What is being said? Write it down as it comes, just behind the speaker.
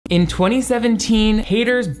In 2017,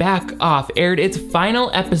 Haters Back Off aired its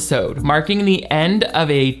final episode, marking the end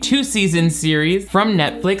of a 2-season series from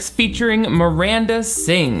Netflix featuring Miranda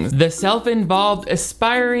Sings, the self-involved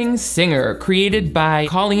aspiring singer created by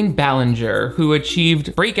Colleen Ballinger, who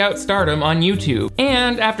achieved breakout stardom on YouTube,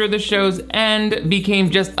 and after the show's end became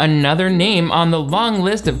just another name on the long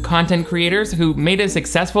list of content creators who made a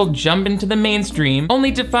successful jump into the mainstream,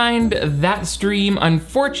 only to find that stream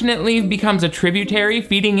unfortunately becomes a tributary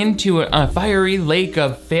feeding into a fiery lake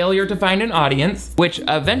of failure to find an audience, which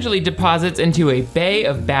eventually deposits into a bay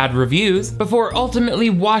of bad reviews, before ultimately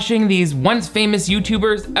washing these once famous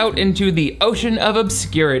YouTubers out into the ocean of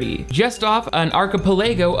obscurity, just off an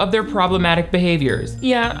archipelago of their problematic behaviors.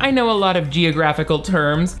 Yeah, I know a lot of geographical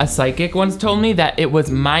terms. A psychic once told me that it was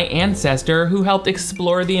my ancestor who helped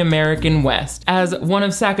explore the American West as one of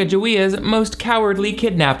Sacagawea's most cowardly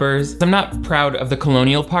kidnappers. I'm not proud of the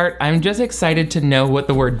colonial part, I'm just excited to know what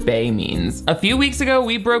the word bay means. A few weeks ago,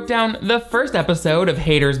 we broke down the first episode of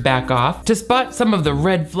Haters Back Off to spot some of the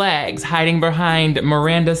red flags hiding behind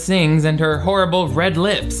Miranda Sings and her horrible red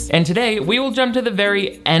lips. And today, we will jump to the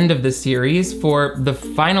very end of the series for the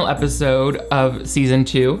final episode of season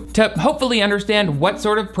 2 to hopefully understand what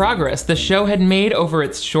sort of progress the show had made over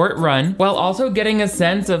its short run, while also getting a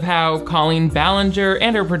sense of how Colleen Ballinger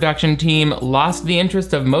and her production team lost the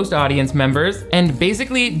interest of most audience members and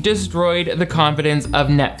basically destroyed the confidence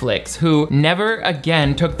of Netflix, who never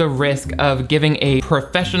again took the risk of giving a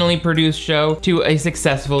professionally produced show to a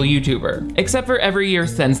successful YouTuber, except for every year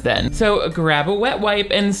since then. So grab a wet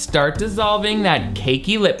wipe and start dissolving that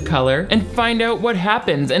cakey lip color and find out what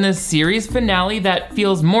happens in a series finale that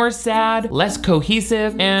feels more sad, less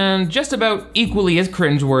cohesive, and just about equally as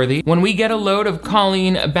cringeworthy when we get a load of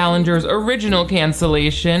Colleen Ballinger's original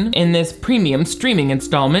cancellation in this premium streaming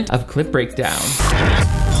installment of Clip Breakdown.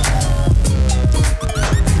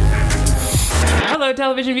 Hello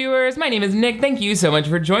television viewers, my name is Nick. Thank you so much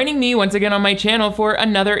for joining me once again on my channel for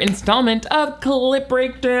another installment of Clip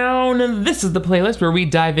Breakdown. This is the playlist where we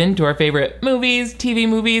dive into our favorite movies, TV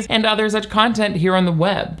movies, and other such content here on the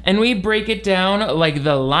web. And we break it down like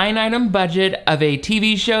the line item budget of a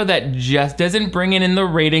TV show that just doesn't bring in the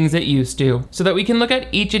ratings it used to, so that we can look at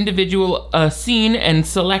each individual scene and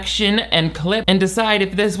selection and clip and decide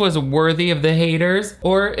if this was worthy of the haters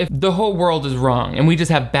or if the whole world is wrong and we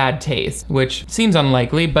just have bad taste, which seems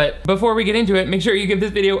unlikely. But before we get into it, make sure you give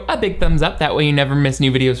this video a big thumbs up, that way you never miss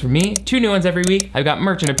new videos from me. 2 new ones every week. I've got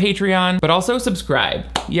merch and a Patreon, but also subscribe.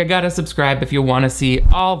 You gotta subscribe if you wanna see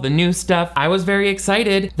all the new stuff. I was very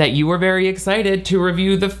excited that you were very excited to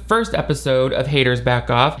review the first episode of Haters Back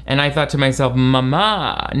Off, and I thought to myself,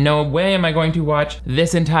 mama, no way am I going to watch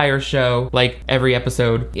this entire show, like every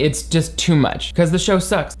episode. It's just too much, because the show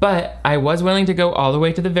sucks. But I was willing to go all the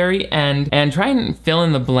way to the very end and try and fill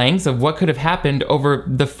in the blanks of what could have happened over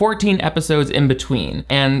the 14 episodes in between.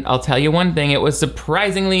 And I'll tell you one thing, it was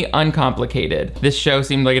surprisingly uncomplicated. This show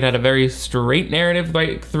seemed like it had a very straight narrative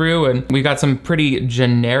right through, and we got some pretty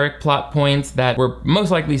generic plot points that were most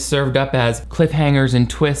likely served up as cliffhangers and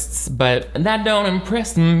twists, but that don't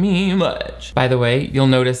impress me much. By the way, you'll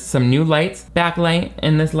notice some new lights, backlight,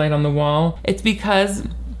 and this light on the wall. It's because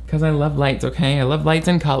I love lights, okay? I love lights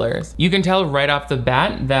and colors. You can tell right off the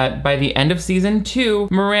bat that by the end of season 2,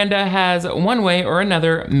 Miranda has one way or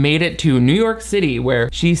another made it to New York City, where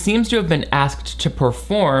she seems to have been asked to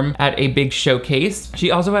perform at a big showcase.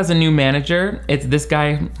 She also has a new manager. It's this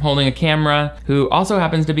guy holding a camera who also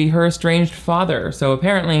happens to be her estranged father. So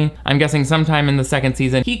apparently, I'm guessing sometime in the second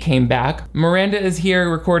season, he came back. Miranda is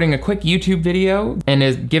here recording a quick YouTube video and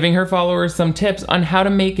is giving her followers some tips on how to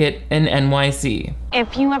make it in NYC.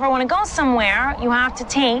 If you ever want to go somewhere, you have to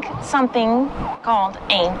take something called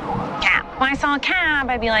a cab. When I saw a cab,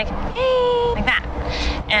 I'd be like, hey, like that.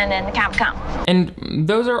 And then the cab would come. And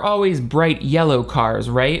those are always bright yellow cars,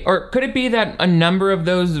 right? Or could it be that a number of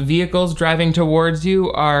those vehicles driving towards you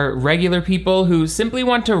are regular people who simply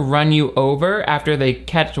want to run you over after they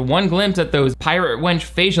catch one glimpse at those pirate wench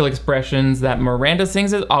facial expressions that Miranda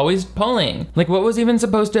Sings is always pulling? Like, what was even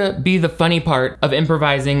supposed to be the funny part of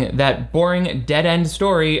improvising that boring dead-end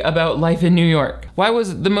story about life in New York? Why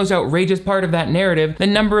was the most outrageous part of that narrative the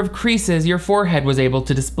number of creases your forehead was able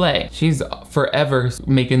to display? She's forever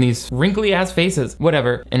making these wrinkly ass faces.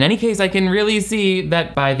 Whatever. In any case, I can really see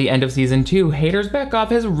that by the end of season 2, Haters Back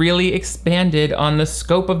Off has really expanded on the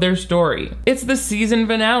scope of their story. It's the season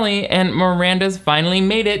finale, and Miranda's finally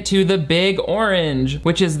made it to the Big Orange,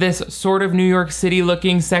 which is this sort of New York City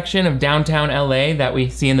looking section of downtown LA that we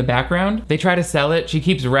see in the background. They try to sell it. She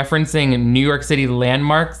keeps referencing New York City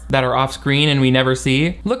landmarks that are off screen and we never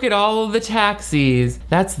see. Look at all of the taxis.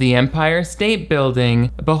 That's the Empire State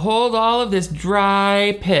Building. Behold all of this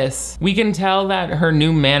dry piss. We can tell that her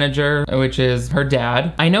new manager, which is her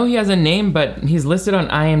dad, I know he has a name, but he's listed on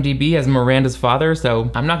IMDb as Miranda's father,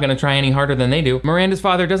 so I'm not gonna try any harder than they do. Miranda's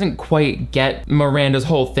father doesn't quite get Miranda's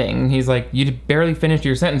whole thing. He's like, you barely finished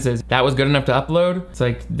your sentences. That was good enough to upload? It's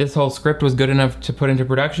like, this whole script was good enough to put into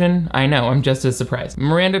production? I know, I'm just as surprised.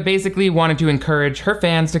 Miranda basically wanted to encourage her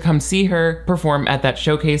fans to come see her perform at that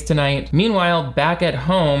showcase tonight. Meanwhile, back at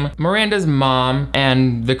home, Miranda's mom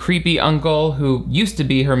and the creepy uncle who used to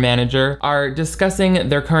be her manager are discussing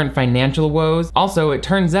their current financial woes. Also, it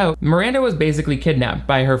turns out Miranda was basically kidnapped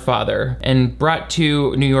by her father and brought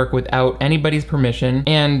to New York without anybody's permission,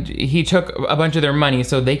 and he took a bunch of their money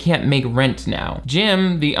so they can't make rent now.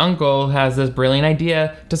 Jim, the uncle, has this brilliant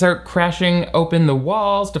idea to start crashing open the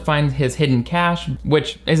walls to find his hidden cash,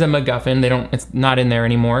 which is a MacGuffin. It's not in there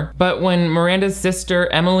anymore. But when Miranda's sister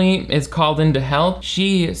Emily is called in to help,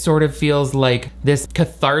 she sort of feels like this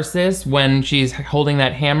catharsis when she's holding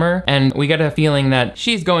that hammer, and we get a feeling that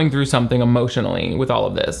she's going through something emotionally with all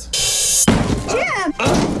of this. Jim!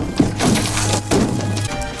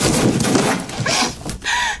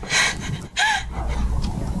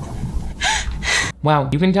 Wow,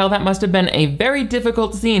 you can tell that must have been a very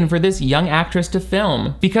difficult scene for this young actress to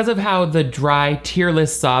film because of how the dry,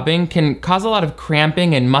 tearless sobbing can cause a lot of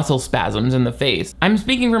cramping and muscle spasms in the face. I'm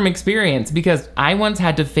speaking from experience because I once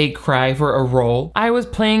had to fake cry for a role. I was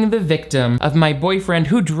playing the victim of my boyfriend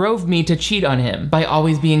who drove me to cheat on him by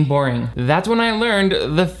always being boring. That's when I learned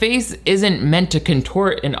the face isn't meant to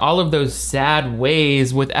contort in all of those sad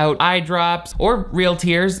ways without eye drops or real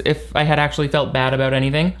tears if I had actually felt bad about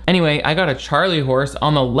anything. Anyway, I got a Charlie horse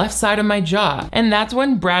on the left side of my jaw, and that's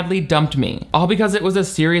when Bradley dumped me. All because it was a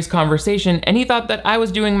serious conversation and he thought that I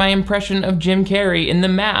was doing my impression of Jim Carrey in The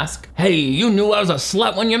Mask. Hey, you knew I was a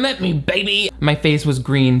slut when you met me, baby! My face was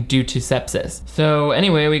green due to sepsis. So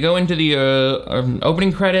anyway, we go into the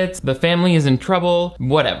opening credits. The family is in trouble,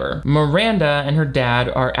 whatever. Miranda and her dad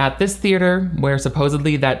are at this theater where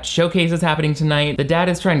supposedly that showcase is happening tonight. The dad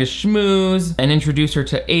is trying to schmooze and introduce her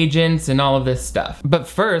to agents and all of this stuff. But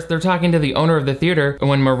first, they're talking to the owner of the theater.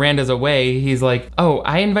 When Miranda's away, he's like, oh,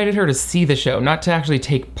 I invited her to see the show, not to actually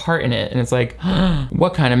take part in it. And it's like,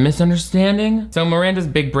 what kind of misunderstanding? So Miranda's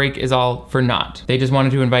big break is all for naught. They just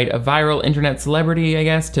wanted to invite a viral internet celebrity, I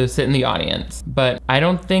guess, to sit in the audience. But I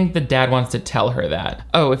don't think the dad wants to tell her that.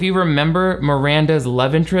 Oh, if you remember Miranda's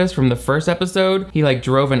love interest from the first episode, he like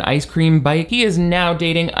drove an ice cream bike. He is now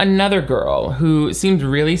dating another girl who seems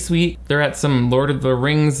really sweet. They're at some Lord of the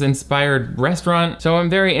Rings inspired restaurant. So I'm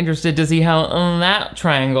very interested to see how that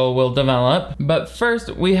triangle will develop. But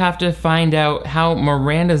first, we have to find out how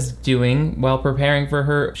Miranda's doing while preparing for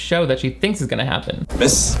her show that she thinks is gonna happen.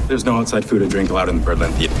 Miss, there's no outside food or drink allowed in the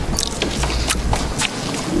Birdland Theater.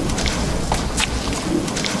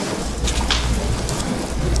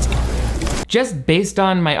 Just based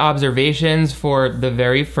on my observations for the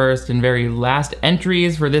very first and very last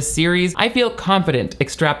entries for this series, I feel confident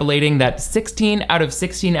extrapolating that 16 out of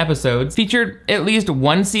 16 episodes featured at least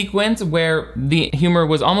one sequence where the humor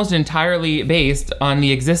was almost entirely based on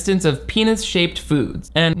the existence of penis-shaped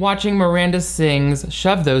foods, and watching Miranda Sings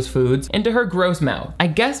shove those foods into her gross mouth. I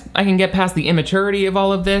guess I can get past the immaturity of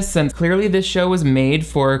all of this, since clearly this show was made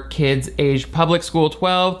for kids aged public school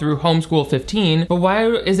 12 through homeschool 15, but why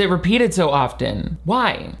is it repeated so often?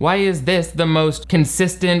 Why? Why is this the most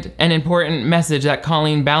consistent and important message that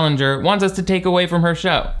Colleen Ballinger wants us to take away from her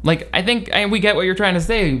show? Like, I think we get what you're trying to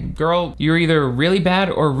say, girl. You're either really bad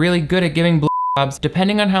or really good at giving blowjobs,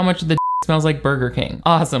 depending on how much the smells like Burger King.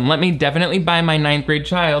 Awesome, let me definitely buy my 9th grade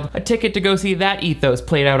child a ticket to go see that ethos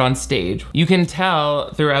played out on stage. You can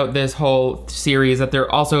tell throughout this whole series that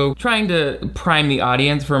they're also trying to prime the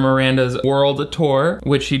audience for Miranda's world tour,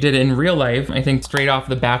 which she did in real life, I think straight off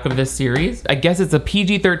the back of this series. I guess it's a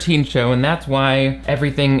PG-13 show, and that's why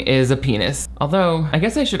everything is a penis. Although, I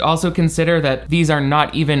guess I should also consider that these are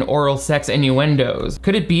not even oral sex innuendos.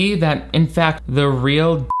 Could it be that, in fact, the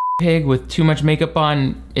real pig with too much makeup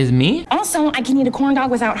on is me? Also, I can eat a corn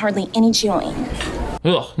dog without hardly any chewing.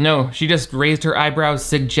 Ugh, no, she just raised her eyebrows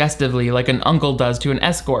suggestively like an uncle does to an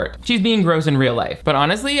escort. She's being gross in real life. But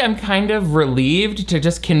honestly, I'm kind of relieved to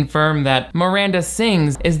just confirm that Miranda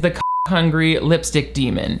Sings is the hungry lipstick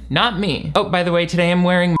demon, not me. Oh, by the way, today I'm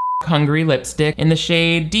wearing hungry lipstick in the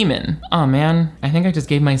shade Demon. Oh man, I think I just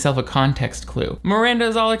gave myself a context clue.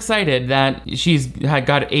 Miranda's all excited that she's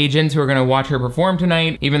got agents who are gonna watch her perform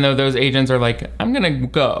tonight, even though those agents are like, I'm gonna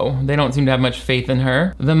go. They don't seem to have much faith in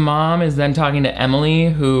her. The mom is then talking to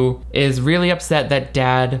Emily, who is really upset that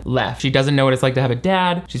dad left. She doesn't know what it's like to have a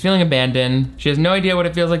dad. She's feeling abandoned. She has no idea what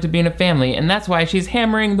it feels like to be in a family, and that's why she's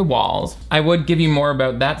hammering the walls. I would give you more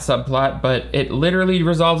about that subplot, but it literally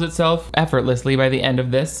resolves itself effortlessly by the end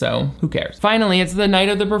of this, so who cares? Finally, it's the night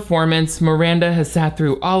of the performance. Miranda has sat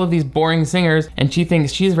through all of these boring singers, and she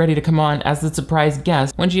thinks she's ready to come on as the surprise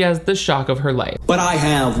guest when she has the shock of her life. But I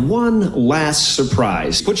have one last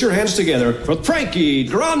surprise. Put your hands together for Frankie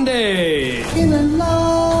Grande. In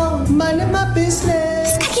alone, minding my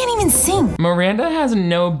business. I can't even sing. Miranda has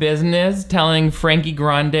no business telling Frankie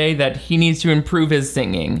Grande that he needs to improve his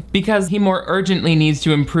singing, because he more urgently needs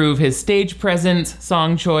to improve his stage presence,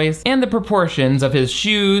 song choice, and the proportions of his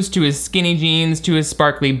shoes to his skinny jeans to his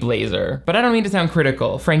sparkly blazer. But I don't mean to sound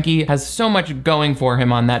critical. Frankie has so much going for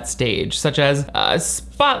him on that stage, such as a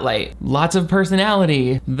spotlight, lots of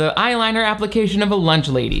personality, the eyeliner application of a lunch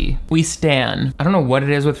lady. We stan. I don't know what it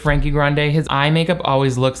is with Frankie Grande. His eye makeup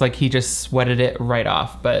always looks like he just sweated it right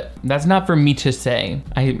off, but that's not for me to say.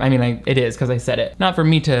 I mean, it is because I said it. Not for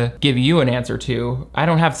me to give you an answer to. I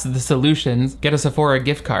don't have the solutions. Get a Sephora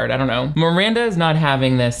gift card, I don't know. Miranda is not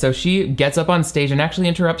having this, so she gets up on stage and actually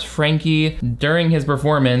interrupts Frankie during his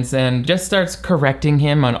performance and just starts correcting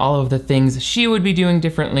him on all of the things she would be doing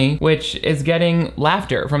differently, which is getting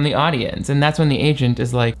laughter from the audience. And that's when the agent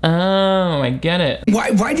is like, oh, I get it.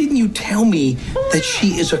 Why didn't you tell me that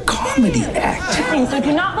she is a comedy act? So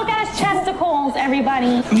do not look at his chesticles, everybody.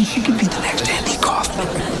 I mean, she could be the next Andy Kaufman.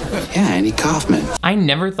 Yeah, Andy Kaufman. I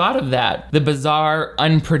never thought of that. The bizarre,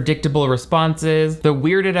 unpredictable responses, the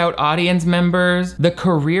weirded out audience members, the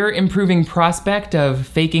career improving prospect of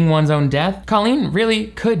faking one's own death. Colleen really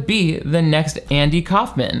could be the next Andy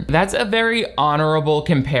Kaufman. That's a very honorable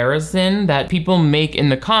comparison that people make in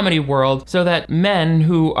the comedy world so that men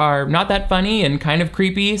who are not that funny and kind of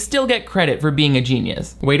creepy still get credit for being a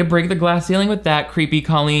genius. Way to break the glass ceiling with that, creepy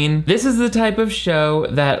Colleen. This is the type of show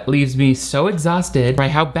that leaves me so exhausted by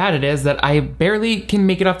how bad it is that I barely can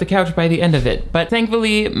make it off the couch by the end of it. But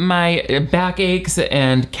thankfully, my backaches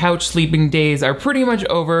and couch sleeping days are pretty much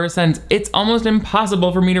over, since it's almost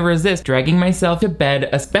impossible for me to resist dragging myself to bed,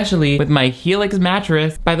 especially with my Helix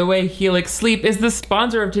mattress. By the way, Helix Sleep is the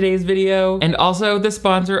sponsor of today's video and also the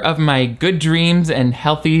sponsor of my good dreams and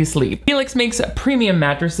healthy sleep. Helix makes premium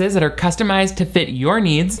mattresses that are customized to fit your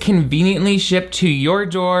needs, conveniently shipped to your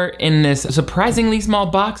door in this surprisingly small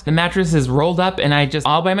box. The mattress is rolled up and I just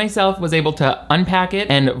all by myself was able to unpack it,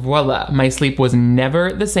 and voila, my sleep was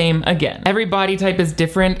never the same again. Every body type is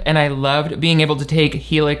different, and I loved being able to take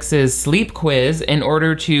Helix's sleep quiz in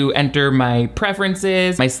order to enter my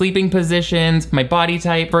preferences, my sleeping positions, my body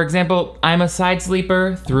type. For example, I'm a side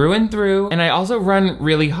sleeper through and through, and I also run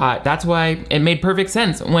really hot. That's why it made perfect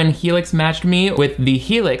sense when Helix matched me with the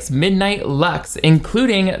Helix Midnight Luxe,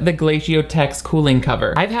 including the Glacio Tex cooling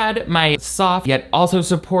cover. I've had my soft yet also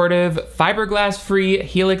supportive fiberglass-free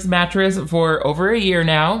Helix mattress for over a year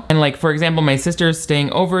now. And like, for example, my sister's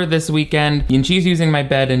staying over this weekend and she's using my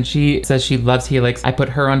bed and she says she loves Helix. I put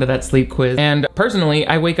her onto that sleep quiz. And personally,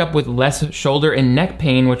 I wake up with less shoulder and neck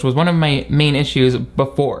pain, which was one of my main issues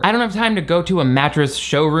before. I don't have time to go to a mattress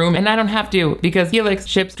showroom, and I don't have to because Helix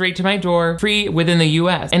ships straight to my door, free within the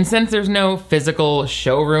US. And since there's no physical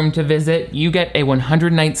showroom to visit, you get a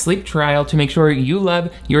 100-night sleep trial to make sure you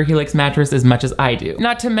love your Helix mattress as much as I do.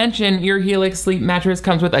 Not to mention, your Helix sleep mattress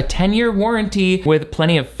comes with a 10-year warranty with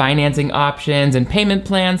plenty of financing options and payment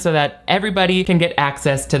plans so that everybody can get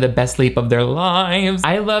access to the best sleep of their lives.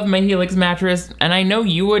 I love my Helix mattress, and I know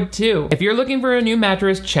you would too. If you're looking for a new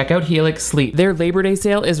mattress, check out Helix Sleep. Their Labor Day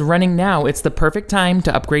sale is running now. It's the perfect time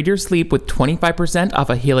to upgrade your sleep with 25% off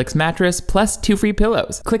a Helix mattress plus 2 free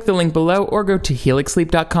pillows. Click the link below or go to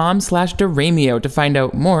helixsleep.com/DiRamio to find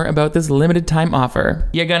out more about this limited time offer.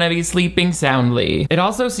 You're gonna be sleeping soundly. It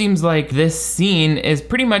also seems like this scene is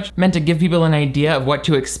pretty much meant to give people an idea of what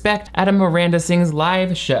to expect at a Miranda Sings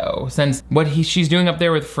live show, since what she's doing up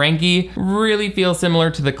there with Frankie really feels similar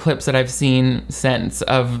to the clips that I've seen since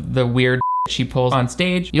of the weird she pulls on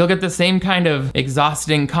stage. You'll get the same kind of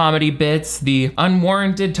exhausting comedy bits, the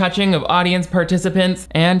unwarranted touching of audience participants,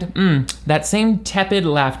 and that same tepid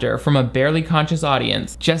laughter from a barely conscious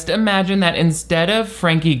audience. Just imagine that instead of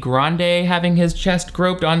Frankie Grande having his chest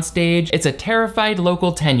groped on stage, it's a terrified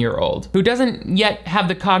local 10-year-old who doesn't yet have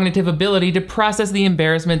the cognitive ability to process the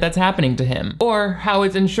embarrassment that's happening to him, or how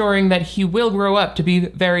it's ensuring that he will grow up to be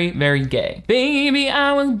very, very gay. Baby,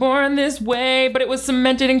 I was born this way, but it was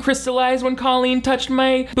cemented and crystallized when Colleen touched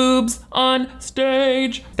my boobs on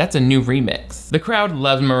stage. That's a new remix. The crowd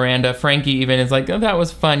loves Miranda. Frankie even is like, oh, that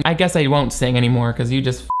was fun. I guess I won't sing anymore because you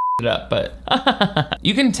just it up, but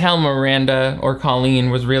you can tell Miranda or Colleen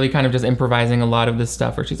was really kind of just improvising a lot of this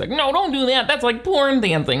stuff where she's like, no, don't do that. That's like porn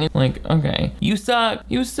dancing. Like, okay, you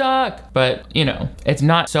suck. But you know, it's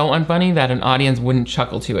not so unfunny that an audience wouldn't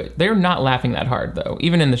chuckle to it. They're not laughing that hard though,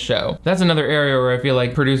 even in the show. That's another area where I feel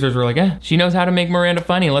like producers were like, she knows how to make Miranda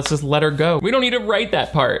funny. Let's just let her go. We don't need to write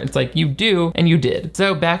that part. It's like, you do, and you did.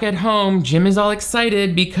 So back at home, Jim is all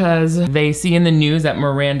excited because they see in the news that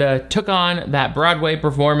Miranda took on that Broadway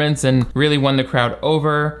performance and really won the crowd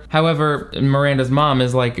over. However, Miranda's mom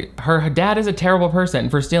is like, her dad is a terrible person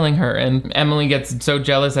for stealing her, and Emily gets so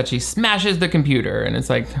jealous that she smashes the computer, and it's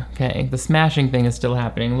like, okay, the smashing thing is still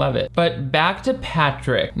happening, love it. But back to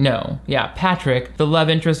Patrick. Patrick, the love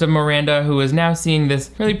interest of Miranda, who is now seeing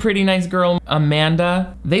this really pretty nice girl,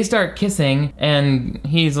 Amanda. They start kissing, and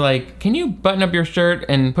he's like, can you button up your shirt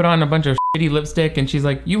and put on a bunch of shitty lipstick? And she's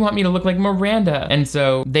like, you want me to look like Miranda? And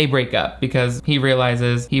so they break up because he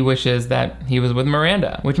realizes he wishes that he was with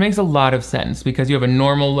Miranda, which makes a lot of sense because you have a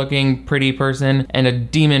normal looking pretty person and a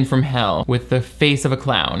demon from hell with the face of a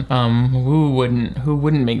clown. Who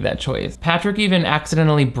wouldn't make that choice? Patrick even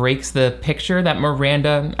accidentally breaks the picture that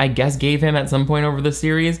Miranda, I guess, gave him at some point over the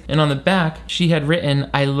series, and on the back she had written,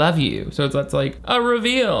 I love you. So that's like a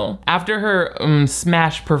reveal. After her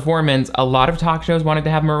smash performance, a lot of talk shows wanted to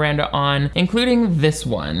have Miranda on, including this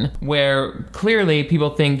one, where clearly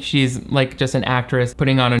people think she's like just an actress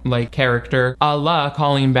putting on a like character a la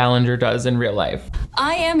Colleen Ballinger does in real life.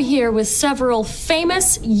 I am here with several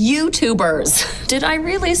famous YouTubers. Did I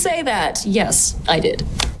really say that? Yes, I did.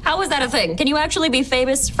 How is that a thing? Can you actually be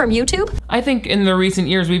famous from YouTube? I think in the recent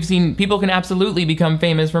years we've seen people can absolutely become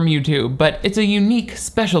famous from YouTube, but it's a unique,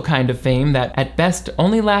 special kind of fame that at best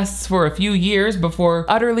only lasts for a few years before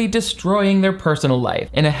utterly destroying their personal life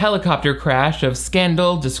in a helicopter crash of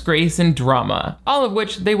scandal, disgrace, and drama, all of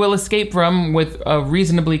which they will escape from with a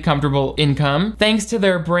reasonably comfortable income, thanks to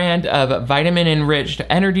their brand of vitamin-enriched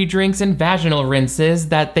energy drinks and vaginal rinses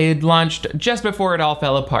that they'd launched just before it all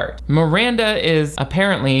fell apart. Miranda is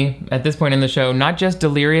apparently, at this point in the show, not just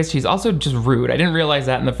delirious, she's also just rude. I didn't realize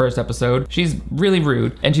that in the first episode. She's really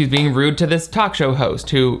rude, and she's being rude to this talk show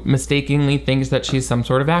host who mistakenly thinks that she's some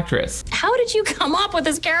sort of actress. How did you come up with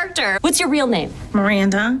this character? What's your real name?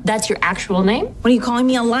 Miranda. That's your actual name? What are you calling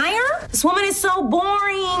me, a liar? This woman is so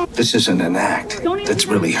boring. This isn't an act. That's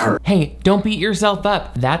really her. Hey, don't beat yourself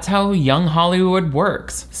up. That's how young Hollywood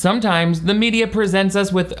works. Sometimes the media presents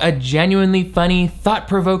us with a genuinely funny,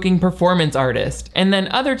 thought-provoking performance artist, and then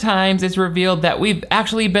other times it's revealed that we've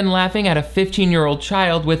actually been laughing at a 15-year-old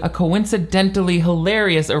child with a coincidentally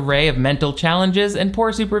hilarious array of mental challenges and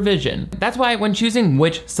poor supervision. That's why when choosing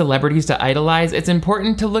which celebrities to idolize, it's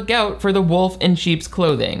important to look out for the wolf in sheep's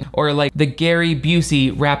clothing, or like the Gary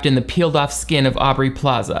Busey wrapped in the peeled off skin of Aubrey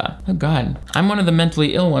Plaza. Oh God, I'm one of the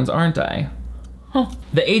mentally ill ones, aren't I? Huh.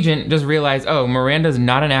 The agent just realized, oh, Miranda's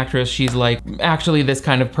not an actress, she's like actually this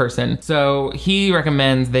kind of person. So he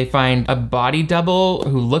recommends they find a body double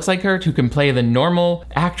who looks like her, who can play the normal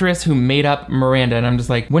actress who made up Miranda. And I'm just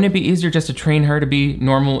like, wouldn't it be easier just to train her to be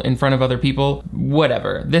normal in front of other people?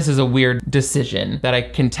 Whatever. This is a weird decision that I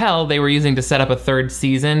can tell they were using to set up a third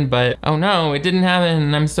season, but oh no, it didn't happen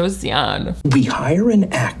and I'm so sad. We hire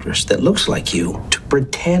an actress that looks like you to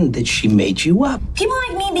pretend that she made you up. People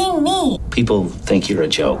like me being me. People think you're a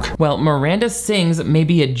joke. Well, Miranda Sings may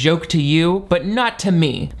be a joke to you, but not to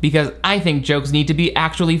me, because I think jokes need to be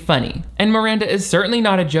actually funny. And Miranda is certainly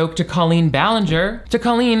not a joke to Colleen Ballinger. To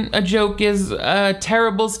Colleen, a joke is a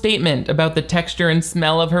terrible statement about the texture and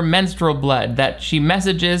smell of her menstrual blood that she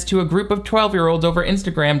messages to a group of 12-year-olds over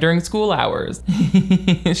Instagram during school hours.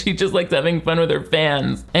 She just likes having fun with her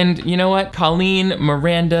fans. And you know what? Colleen,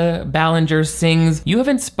 Miranda, Ballinger, Sings, you have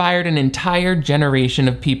inspired an entire generation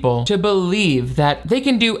of people to believe believe that they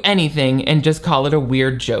can do anything and just call it a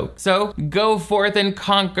weird joke. So go forth and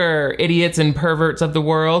conquer, idiots and perverts of the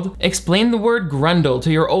world. Explain the word grundle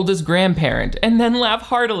to your oldest grandparent and then laugh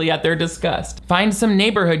heartily at their disgust. Find some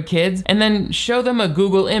neighborhood kids and then show them a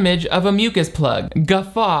Google image of a mucus plug.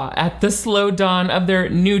 Guffaw at the slow dawn of their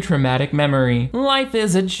new traumatic memory. Life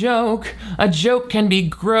is a joke. A joke can be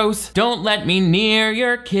gross. Don't let me near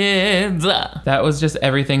your kids. That was just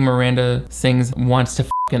everything Miranda Sings wants to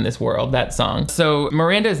in this world, that song. So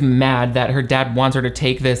Miranda is mad that her dad wants her to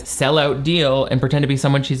take this sellout deal and pretend to be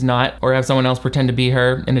someone she's not, or have someone else pretend to be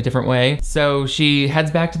her in a different way. So she heads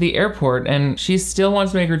back to the airport and she still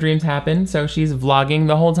wants to make her dreams happen, so she's vlogging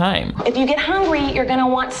the whole time. If you get hungry, you're gonna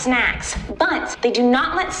want snacks, but they do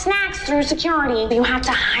not let snacks through security. You have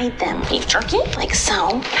to hide them. Beef jerky, like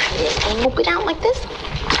so. Hide it and whip it out like this.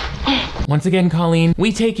 Once again, Colleen,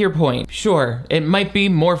 we take your point. Sure, it might be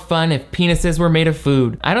more fun if penises were made of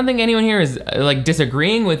food. I don't think anyone here is like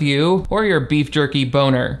disagreeing with you or your beef jerky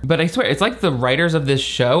boner. But I swear, it's like the writers of this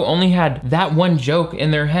show only had that one joke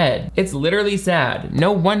in their head. It's literally sad.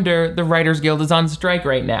 No wonder the Writers Guild is on strike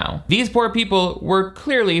right now. These poor people were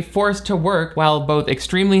clearly forced to work while both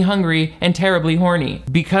extremely hungry and terribly horny.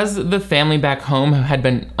 Because the family back home had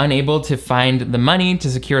been unable to find the money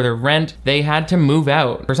to secure their rent, they had to move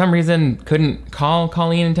out. For some reason, couldn't call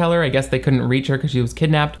Colleen and tell her. I guess they couldn't reach her because she was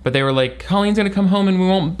kidnapped, but they were like, Colleen's gonna come home and we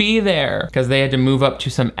won't be there, because they had to move up to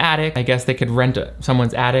some attic. I guess they could rent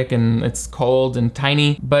someone's attic and it's cold and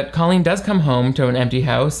tiny, but Colleen does come home to an empty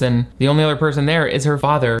house and the only other person there is her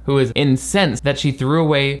father, who is incensed that she threw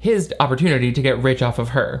away his opportunity to get rich off of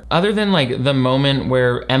her. Other than like the moment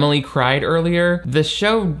where Emily cried earlier, the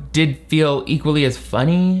show did feel equally as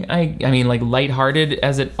funny. I mean like lighthearted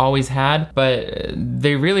as it always had, but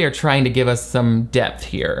they really are trying to give us some depth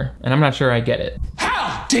here, and I'm not sure I get it.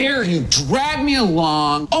 How dare you drag me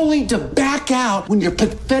along only to back out when your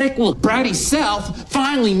pathetic little bratty self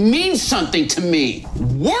finally means something to me?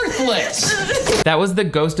 Worthless! That was the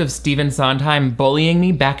ghost of Stephen Sondheim bullying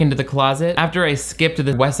me back into the closet after I skipped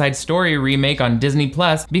the West Side Story remake on Disney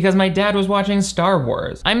Plus because my dad was watching Star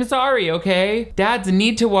Wars. I'm sorry, okay? Dads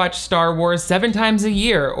need to watch Star Wars 7 times a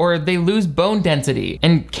year or they lose bone density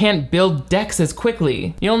and can't build decks as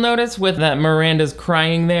quickly. You'll notice with that Miranda's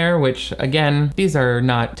crying there, which again, these are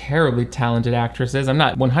not terribly talented actresses. I'm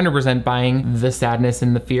not 100% buying the sadness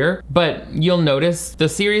and the fear, but you'll notice the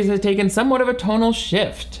series has taken somewhat of a tonal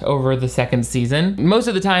shift over the second season. Most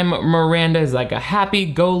of the time, Miranda is like a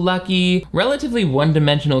happy-go-lucky, relatively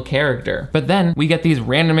one-dimensional character, but then we get these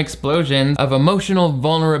random explosions of emotional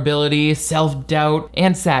vulnerability, self-doubt,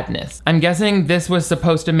 and sadness. I'm guessing this was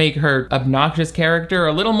supposed to make her obnoxious character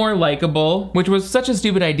a little more likable, which was such a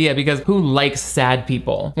stupid idea because who likes sad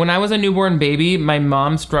people? When I was a newborn baby, my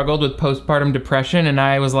mom struggled with postpartum depression and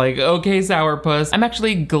I was like, okay, sourpuss, I'm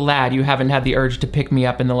actually glad you haven't had the urge to pick me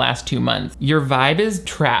up in the last 2 months. Your vibe is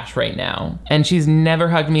trash right now. And she's never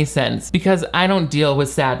hugged me since because I don't deal with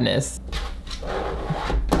sadness.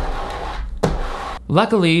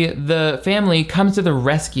 Luckily, the family comes to the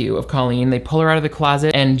rescue of Colleen. They pull her out of the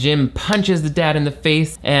closet and Jim punches the dad in the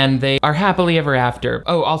face and they are happily ever after.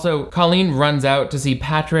 Oh, also, Colleen runs out to see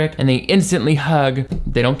Patrick and they instantly hug.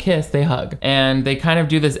 They don't kiss, they hug. And they kind of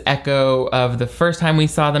do this echo of the first time we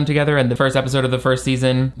saw them together in the first episode of the first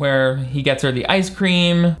season where he gets her the ice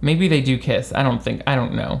cream. Maybe they do kiss, I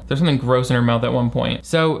don't know. There's something gross in her mouth at one point.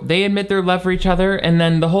 So they admit their love for each other and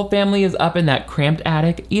then the whole family is up in that cramped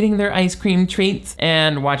attic eating their ice cream treats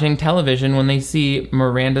and watching television when they see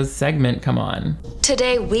Miranda's segment come on.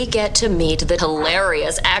 Today we get to meet the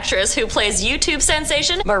hilarious actress who plays YouTube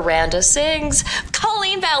sensation Miranda Sings,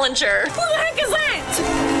 Colleen Ballinger. Who the heck is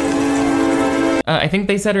that? I think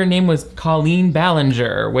they said her name was Colleen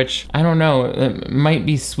Ballinger, which I don't know, it might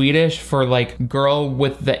be Swedish for like girl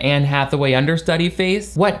with the Anne Hathaway understudy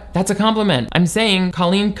face. What? That's a compliment. I'm saying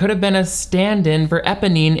Colleen could have been a stand-in for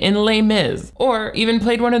Eponine in Les Mis, or even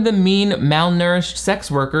played one of the mean, malnourished sex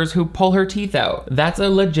workers who pull her teeth out. That's a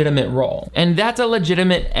legitimate role. And that's a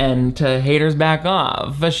legitimate end to Haters Back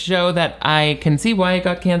Off, a show that I can see why it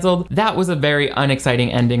got canceled. That was a very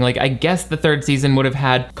unexciting ending. Like, I guess the 3rd season would have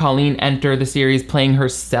had Colleen enter the series playing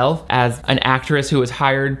herself as an actress who was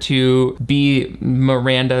hired to be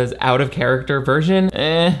Miranda's out-of-character version.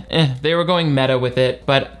 They were going meta with it,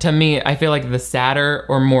 but to me, I feel like the sadder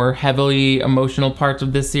or more heavily emotional parts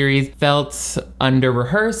of this series felt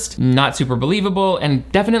under-rehearsed, not super believable, and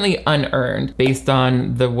definitely unearned based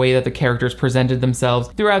on the way that the characters presented themselves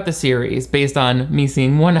throughout the series, based on me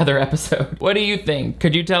seeing one other episode. What do you think?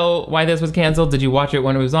 Could you tell why this was canceled? Did you watch it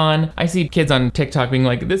when it was on? I see kids on TikTok being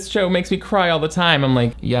like, this show makes me cry all all the time. I'm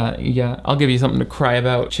like, yeah, I'll give you something to cry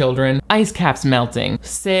about, children. Ice caps melting.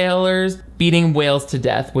 Sailors beating whales to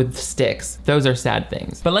death with sticks. Those are sad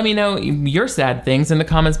things. But let me know your sad things in the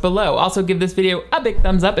comments below. Also give this video a big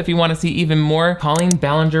thumbs up if you want to see even more Colleen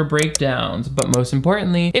Ballinger breakdowns. But most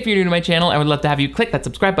importantly, if you're new to my channel, I would love to have you click that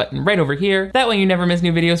subscribe button right over here. That way you never miss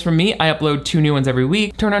new videos from me. I upload 2 new ones every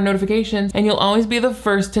week. Turn on notifications and you'll always be the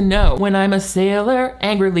first to know when I'm a sailor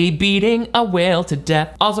angrily beating a whale to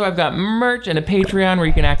death. Also, I've got merch and a Patreon where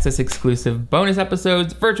you can access exclusive bonus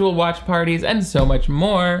episodes, virtual watch parties, and so much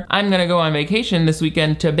more. I'm gonna go on vacation this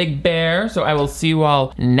weekend to Big Bear, so I will see you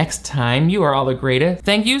all next time. You are all the greatest.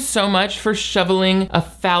 Thank you so much for shoveling a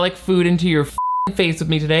phallic food into your face with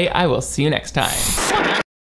me today. I will see you next time.